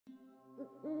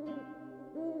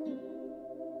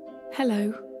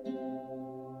Hello.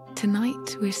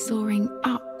 Tonight we're soaring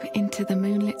up into the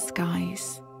moonlit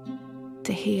skies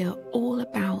to hear all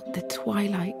about the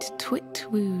Twilight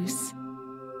Twit-Twoos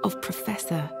of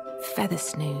Professor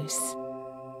Feathersnooze,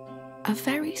 a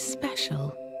very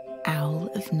special owl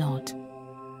of Nod.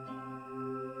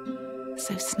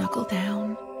 So snuggle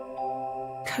down,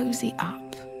 cozy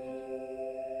up,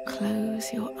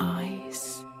 close your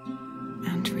eyes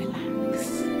and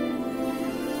relax.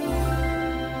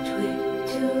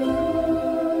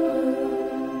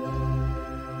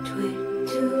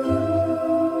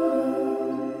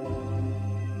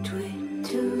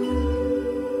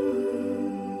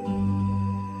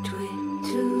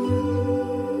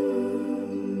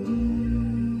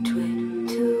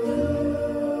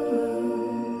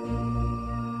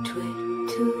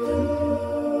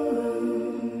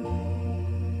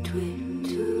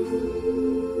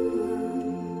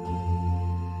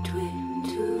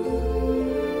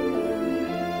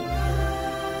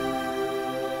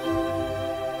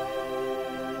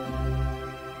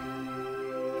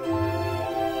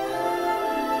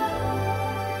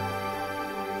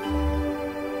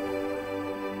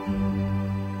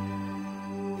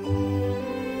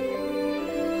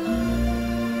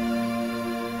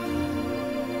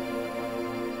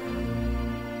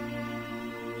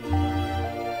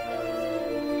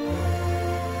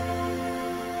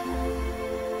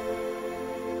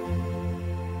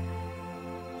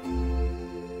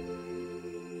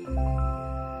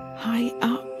 High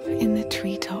up in the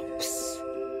treetops,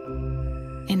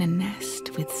 in a nest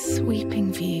with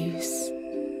sweeping views,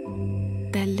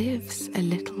 there lives a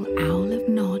little owl of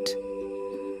Nod,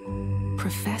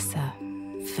 Professor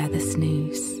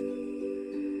Feathersnooze.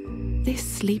 This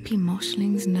sleepy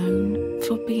moshling's known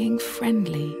for being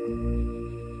friendly,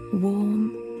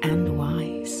 warm and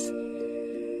wise.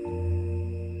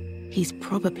 He's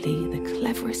probably the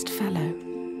cleverest fellow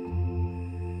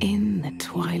in the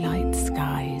twilight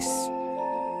skies.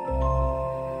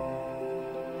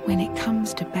 When it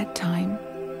comes to bedtime,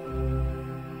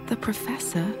 the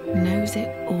professor knows it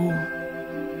all.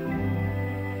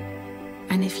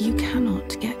 And if you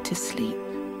cannot get to sleep,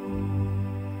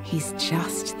 he's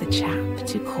just the chap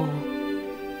to call.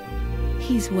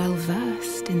 He's well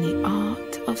versed in the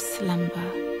art of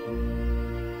slumber.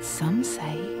 Some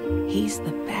say he's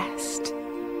the best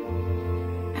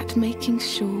at making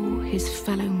sure his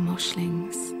fellow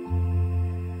moshlings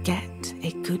get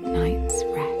a good night's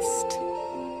rest.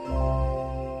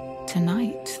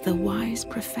 Tonight, the wise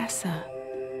professor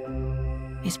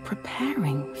is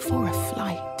preparing for a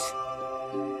flight.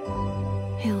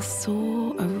 He'll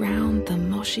soar around the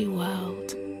Moshi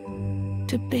world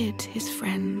to bid his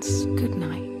friends good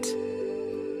night.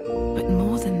 But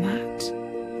more than that,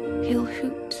 he'll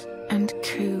hoot and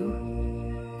coo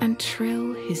and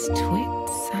trill his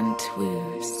twits and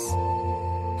twoos,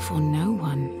 for no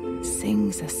one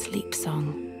sings a sleep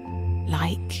song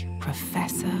like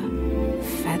Professor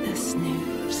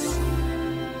Feathersnooze.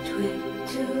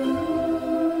 Twit-Twoos,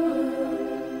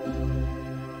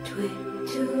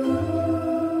 Twit-Twoos,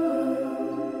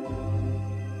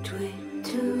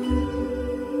 Twit-Twoos,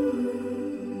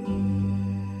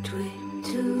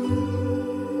 Twit-Twoos,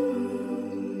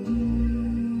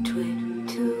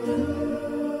 Twit-Twoos,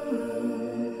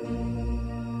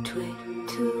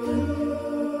 Twit-Twoos,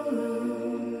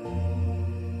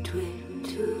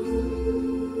 Twit-Twoos,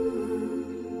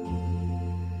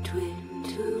 Twit-Twoos.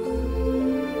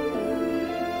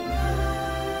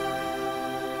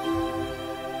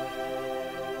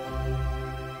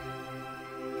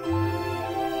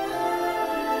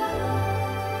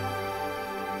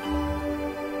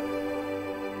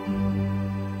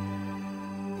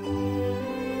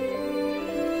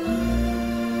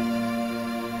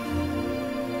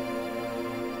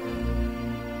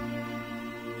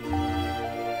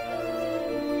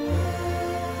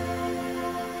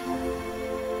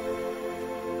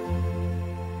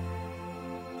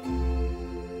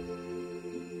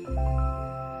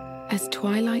 As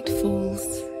twilight falls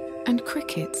and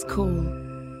crickets call,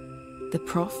 the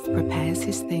prof prepares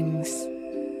his things.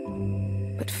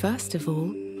 But first of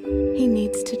all, he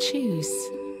needs to choose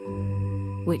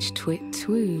which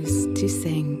twit-twoos to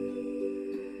sing.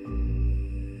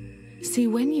 See,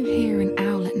 when you hear an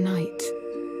owl at night,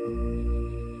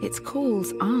 its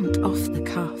calls aren't off the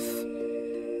cuff.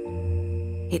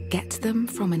 It gets them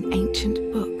from an ancient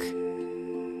book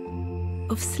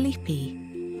of sleepy,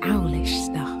 owlish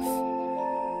stuff.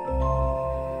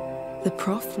 The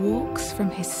prof walks from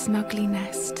his snuggly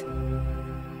nest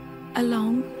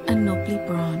along a knobbly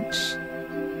branch,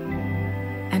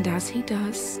 and as he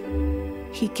does,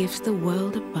 he gives the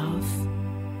world above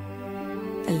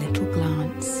a little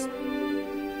glance.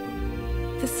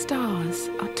 The stars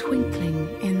are twinkling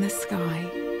in the sky,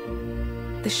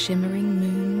 the shimmering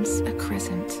moon's a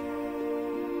crescent,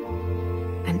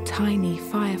 and tiny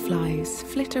fireflies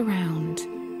flit around,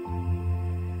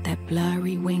 their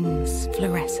blurry wings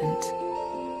fluorescent.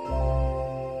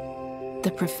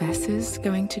 The professor's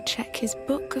going to check his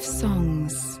book of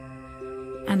songs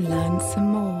and learn some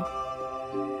more.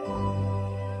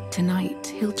 Tonight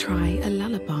he'll try a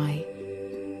lullaby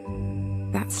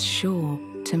that's sure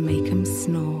to make him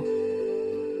snore.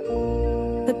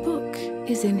 The book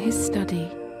is in his study,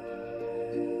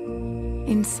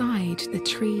 inside the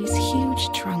tree's huge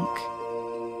trunk.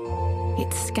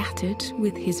 It's scattered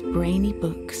with his brainy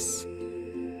books,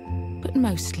 but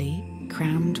mostly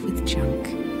crammed with junk.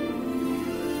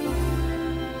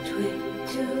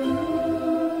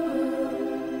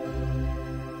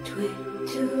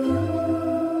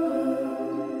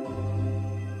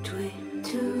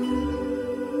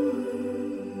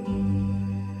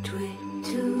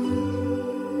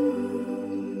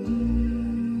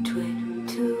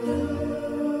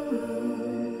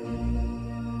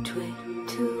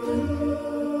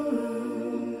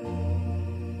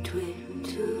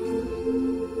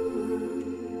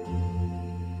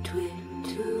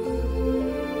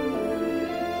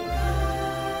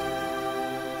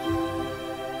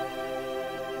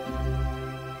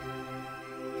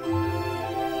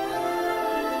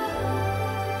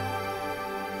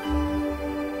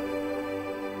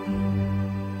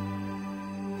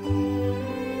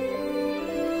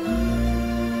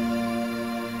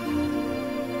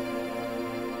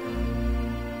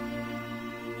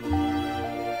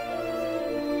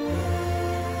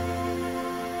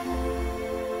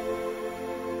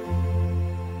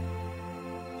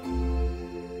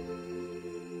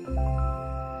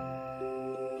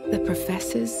 The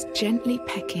professor's gently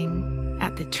pecking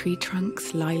at the tree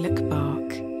trunk's lilac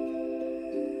bark.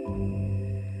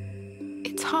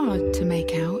 It's hard to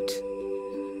make out,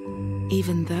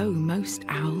 even though most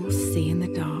owls see in the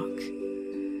dark.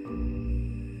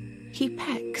 He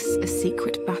pecks a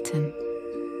secret button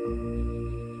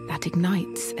that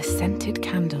ignites a scented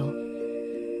candle,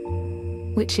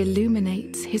 which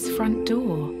illuminates his front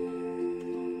door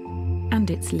and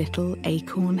its little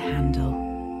acorn handle.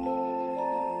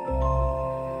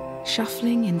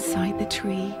 Shuffling inside the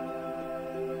tree,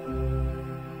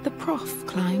 the prof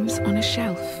climbs on a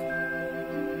shelf.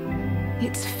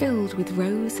 It's filled with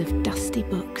rows of dusty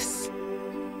books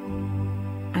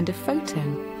and a photo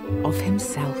of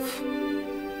himself.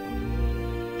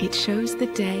 It shows the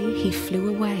day he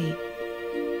flew away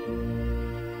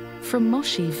from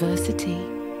Moshi Versity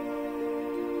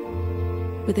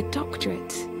with a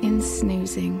doctorate in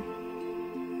snoozing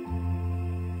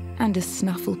and a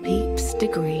Snufflepeep's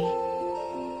degree.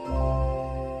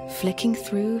 Flicking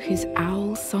through his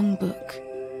owl songbook,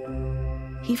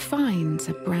 he finds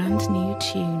a brand new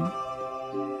tune,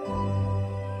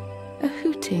 a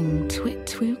hooting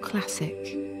twit-twoo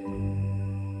classic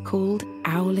called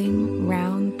Owling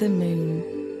Round the Moon.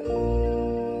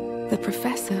 The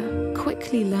professor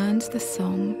quickly learns the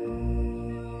song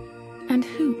and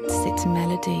hoots its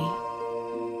melody,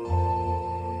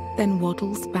 then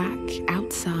waddles back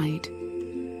outside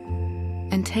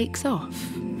and takes off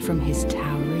from his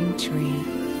towering tree.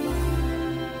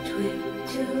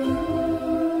 Twit-twoo,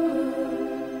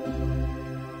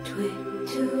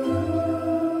 twit-twoo,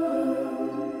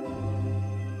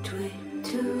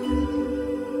 twit-twoo,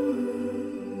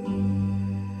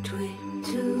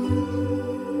 twit-twoo,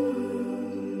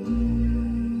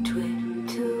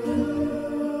 twit-twoo,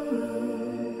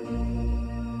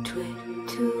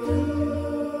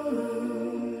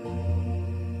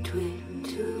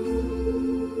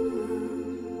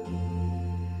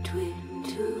 twit-twoo.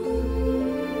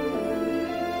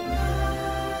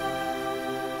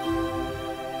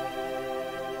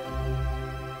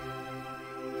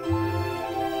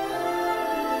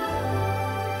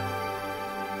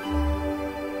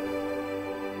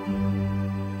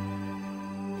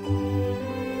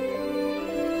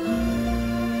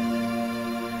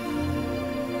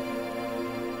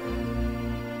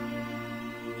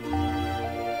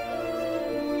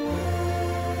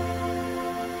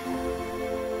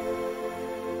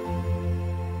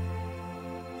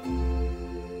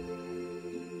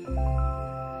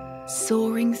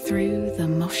 Soaring through the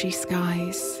Moshi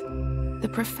skies, the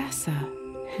professor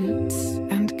hoots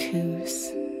and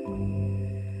coos.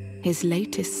 His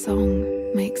latest song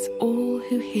makes all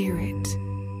who hear it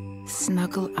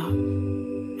snuggle up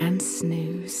and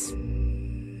snooze,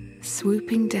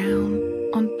 swooping down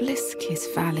on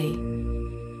Bliskiss Valley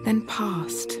then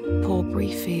past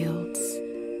Porbury Fields.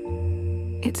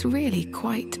 It's really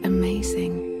quite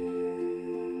amazing.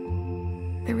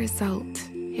 The result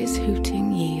his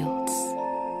hooting yields.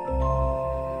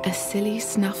 A silly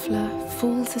snuffler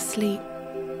falls asleep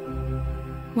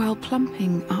while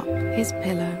plumping up his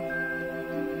pillow,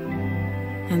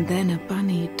 and then a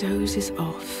bunny dozes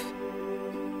off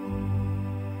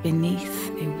beneath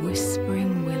a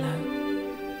whispering willow.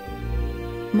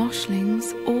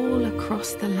 Moshlings all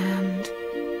across the land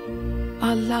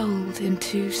are lulled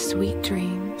into sweet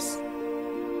dreams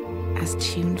as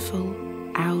tuneful,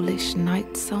 owlish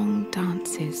night song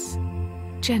dances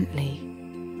gently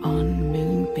on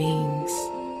moonbeams.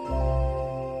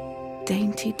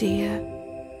 Dainty deer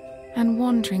and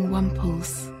wandering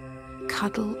wumples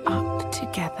cuddle up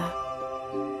together.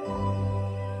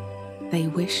 They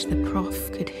wish the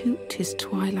prof could hoot his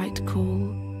twilight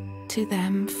call to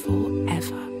them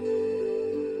forever.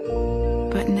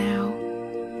 But now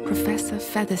Professor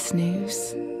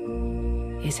Feathersnooze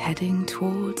is heading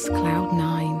towards Cloud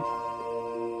 9.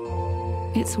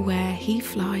 It's where he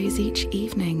flies each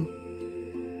evening,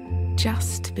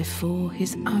 just before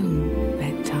his own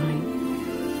bedtime.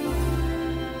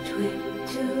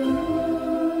 Twit-Twoos,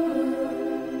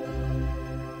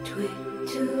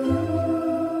 Twit-Twoos,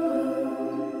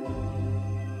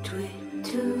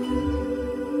 Twit-Twoos,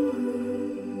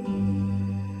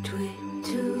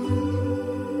 Twit-Twoos,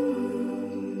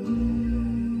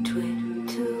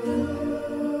 Twit-Twoos,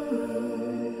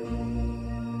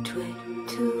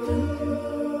 Twit-Twoos,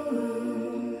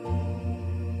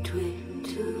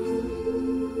 Twit-Twoos,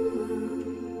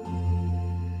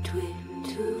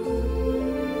 Twit-Twoos.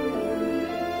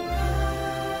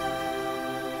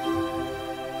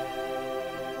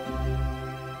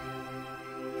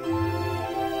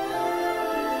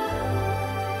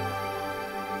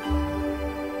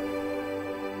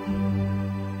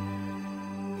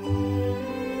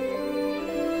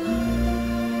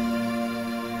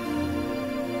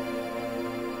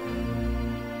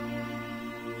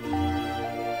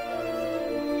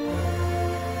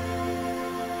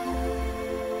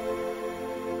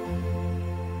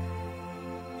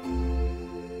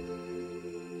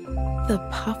 The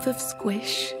puff of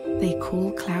squish they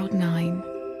call Cloud 9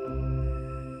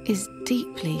 is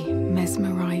deeply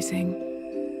mesmerizing,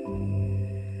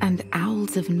 and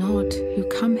owls of Nod who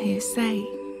come here say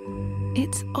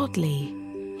it's oddly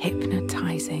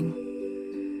hypnotizing.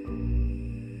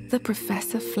 The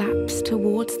professor flaps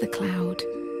towards the cloud,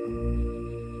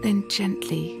 then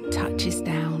gently touches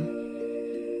down,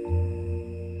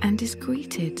 and is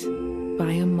greeted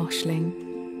by a moshling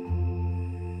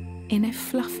in a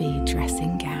fluffy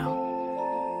dressing gown.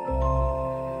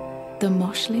 The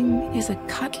moshling is a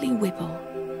cuddly wibble,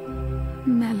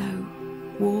 mellow,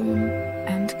 warm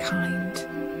and kind.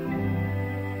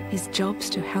 His job's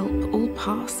to help all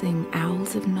passing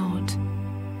owls of Nod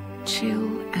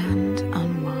chill and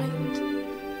unwind.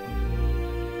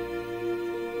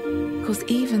 'Cause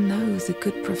even though the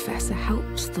good professor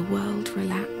helps the world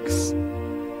relax,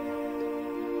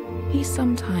 he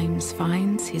sometimes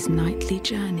finds his nightly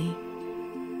journey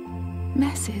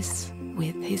messes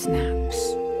with his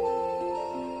naps.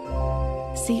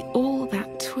 See, all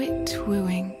that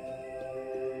twit-wooing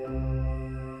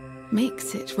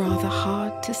makes it rather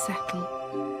hard to settle,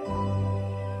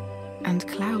 and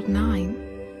Cloud 9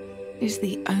 is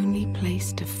the only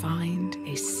place to find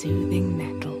a soothing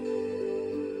nettle.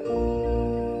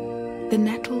 The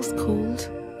nettle's called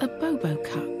a bobo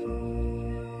cup.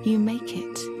 You make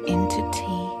it into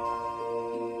tea.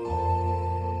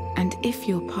 And if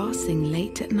you're passing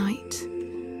late at night,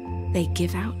 they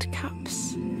give out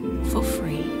cups for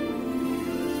free.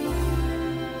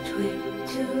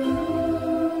 Twit-Twoos,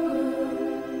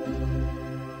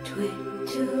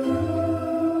 Twit-Twoos,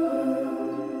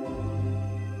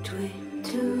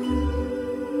 Twit-Twoos,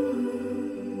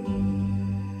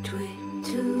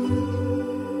 Twit-Twoos,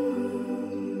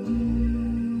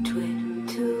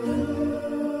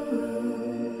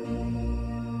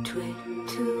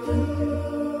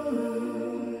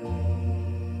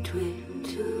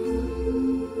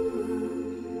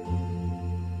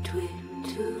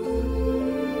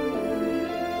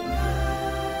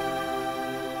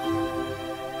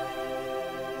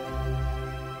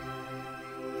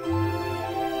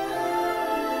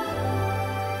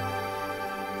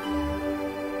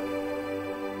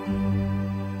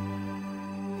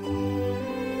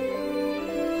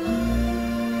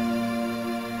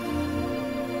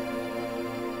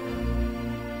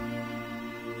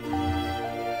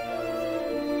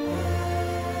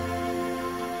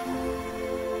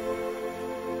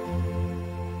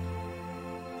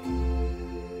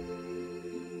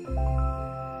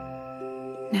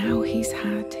 Now he's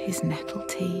had his nettle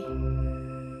tea,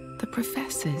 the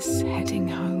professor's heading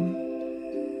home.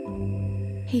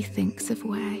 He thinks of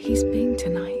where he's been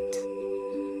tonight,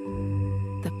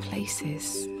 the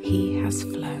places he has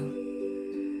flown.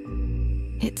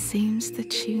 It seems the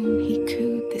tune he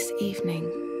cooed this evening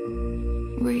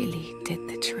really did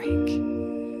the trick,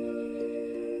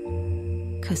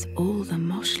 'cause all the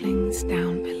moshlings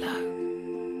down below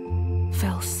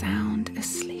fell sound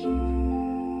asleep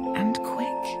and quick,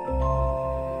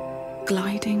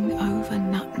 gliding over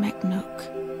Nutmeg Nook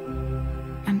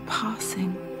and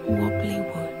passing Wobbly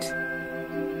Wood.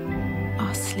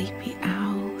 Our sleepy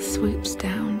owl swoops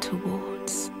down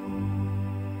towards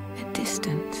a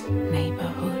distant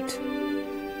neighborhood.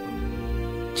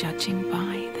 Judging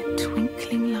by the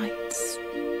twinkling lights,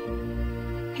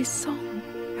 his song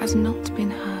has not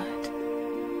been heard,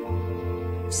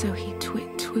 so he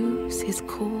twit-twoos his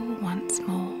call once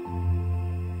more.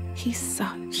 He's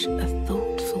such a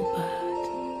thoughtful bird.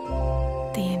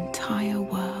 The entire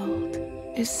world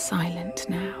is silent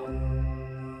now.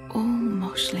 All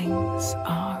moshlings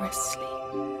are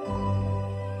asleep.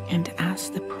 And as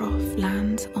the prof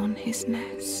lands on his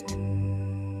nest,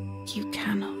 you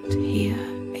cannot hear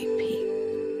a peep.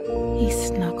 He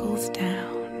snuggles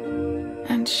down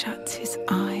and shuts his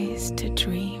eyes to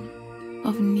dream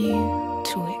of new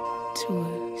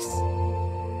twit-twoos.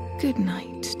 Good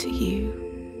night to you,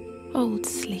 old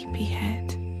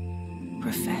sleepyhead,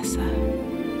 Professor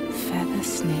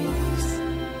Feathersnooze.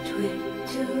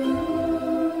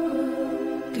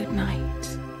 Good night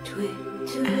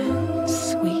and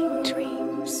sweet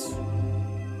dreams.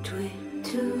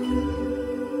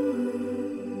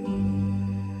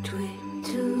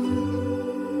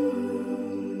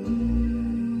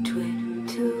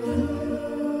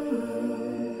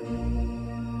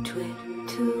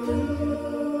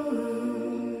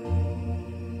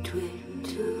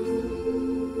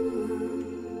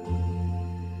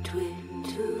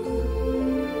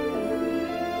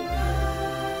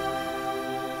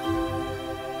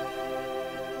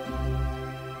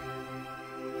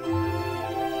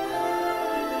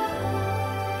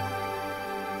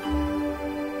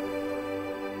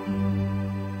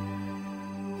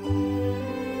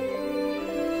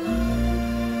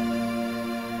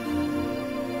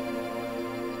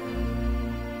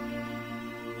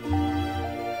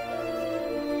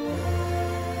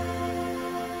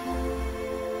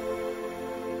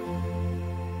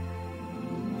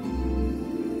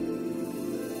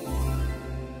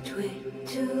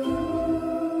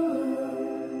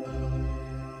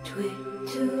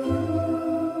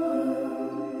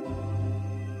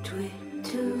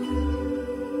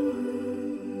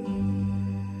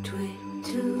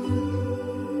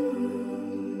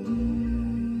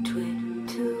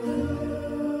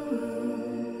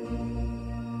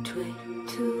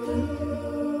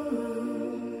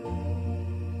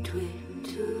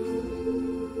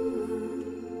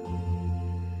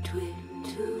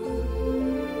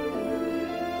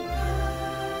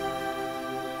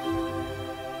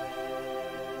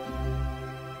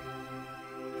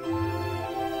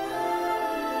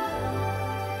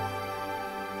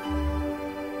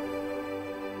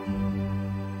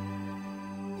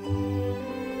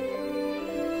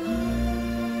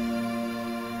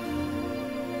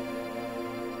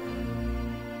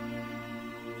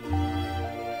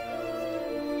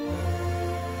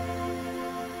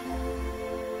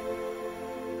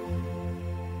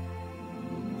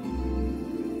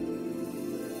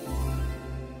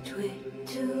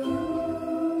 Twit-Twoos.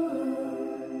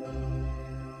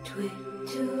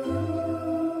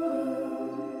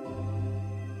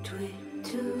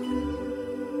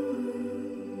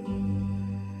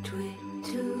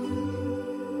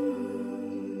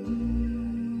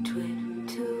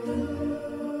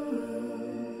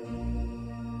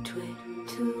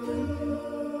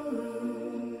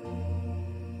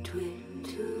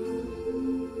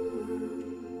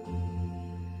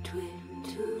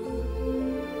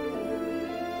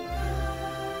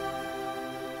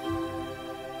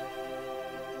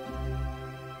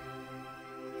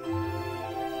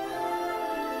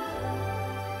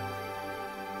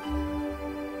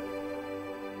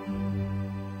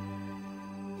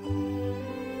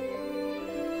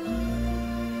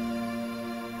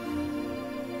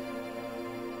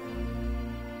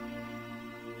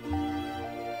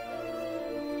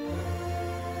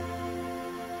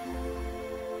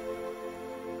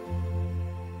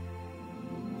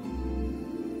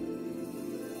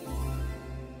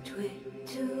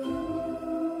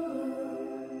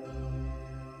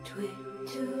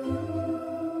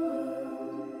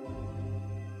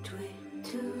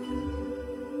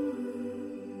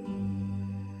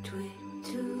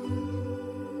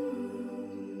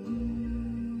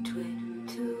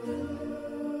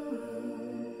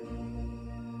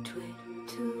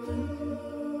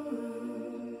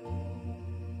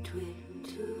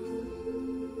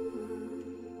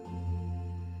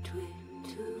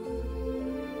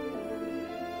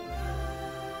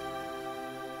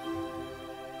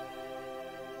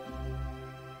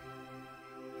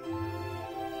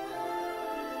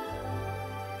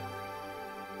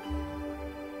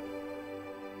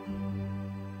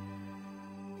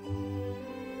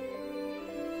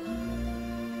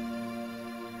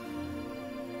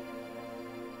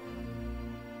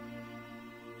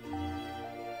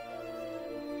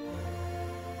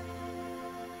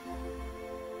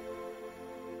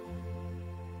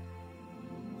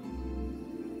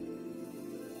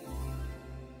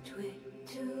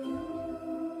 to